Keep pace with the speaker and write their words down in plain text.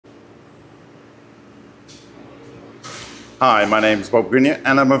Hi, my name is Bob Greenyer,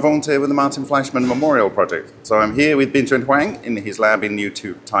 and I'm a volunteer with the Martin Fleischmann Memorial Project. So I'm here with Bin-Juine Huang in his lab in New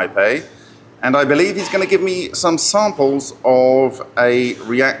Taipei, and I believe he's going to give me some samples of a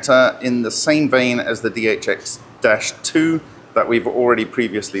reactor in the same vein as the DHX-2 that we've already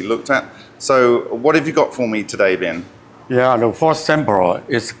previously looked at. So what have you got for me today, Bin? Yeah, the first sample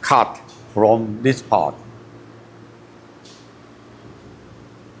is cut from this part.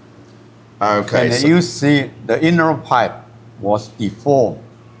 Okay. And you see the inner pipe was deformed.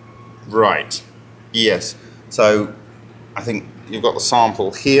 Right. Yes. So I think you've got the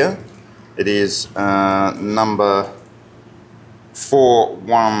sample here. It is number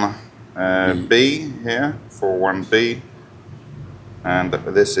 41B here, 41B. And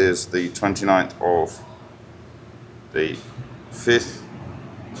this is the 29th of the 5th,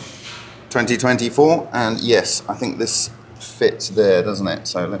 2024. And yes, I think this fits there, doesn't it?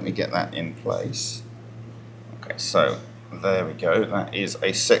 So let me get that in place. Okay, so there we go. That is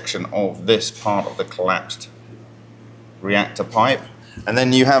a section of this part of the collapsed reactor pipe. And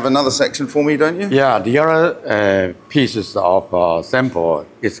then you have another section for me, don't you? Yeah, the other pieces of sample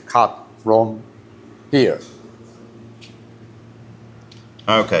is cut from here.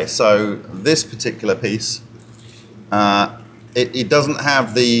 Okay, so this particular piece, it doesn't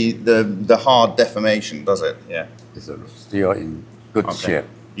have the hard deformation, does it? Yeah. It's still in good shape.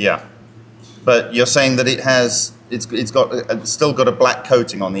 Yeah, but you're saying that it's still got a black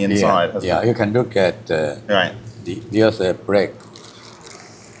coating on the inside. Yeah, yeah. You can look at right. There's a break.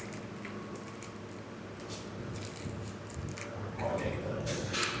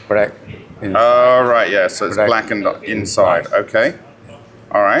 Black. Oh right, yeah. So it's blackened inside. Okay.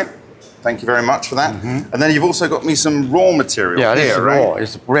 All right. Thank you very much for that. Mm-hmm. And then you've also got me some raw material here, this is right? raw.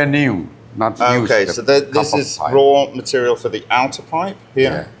 It's brand new. Not okay, so this is raw material for the outer pipe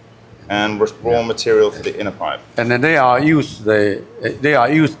here, and raw material for the inner pipe. And then they are used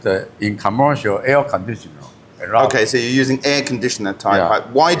in commercial air conditioner. Okay, so you're using air conditioner type pipe.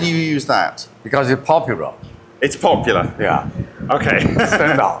 Why do you use that? Because it's popular. It's popular. Yeah. Okay.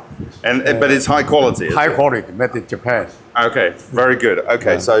 Standard. But it's high quality. High quality, made in Japan. Okay, very good.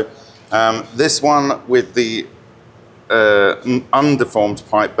 Okay, so this one with the undeformed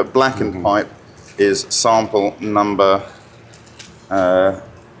pipe but blackened pipe is sample number,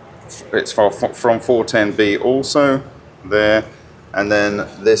 it's from 410B also there, and then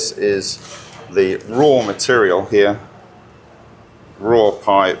this is the raw material here, raw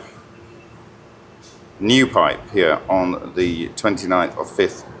pipe, new pipe here on the 29th of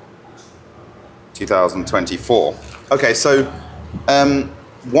 5th, 2024. Okay, so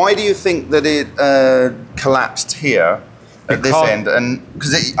why do you think that it collapsed here at this end? And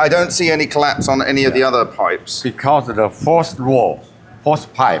because I don't see any collapse on any of the other pipes. Because the first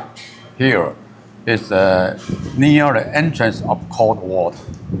pipe here is near the entrance of cold water.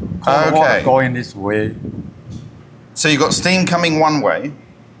 Cold water going this way. So you've got steam coming one way?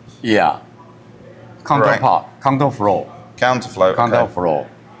 Yeah. Counterflow. Counterflow.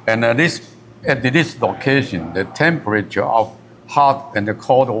 And at this location, the temperature of hot and the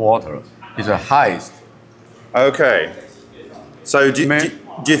cold water is the highest. Okay. So do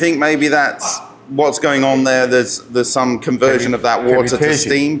you think maybe that's what's going on there? There's some conversion of that water to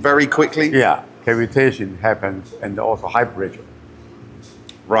steam very quickly? Yeah, cavitation happens and also high pressure.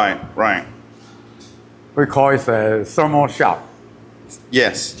 Right, right. We call it a thermal shock.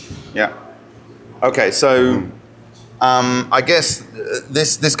 Yes, yeah. Okay, so I guess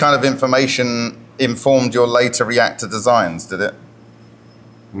this kind of information informed your later reactor designs, did it?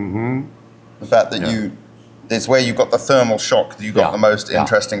 Mm-hmm. The fact that it's where you got the thermal shock that you got the most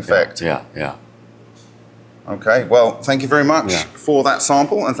interesting effect. Yeah. Okay, well, thank you very much for that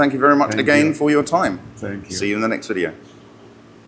sample, and thank you very much again for your time. Thank you. See you in the next video.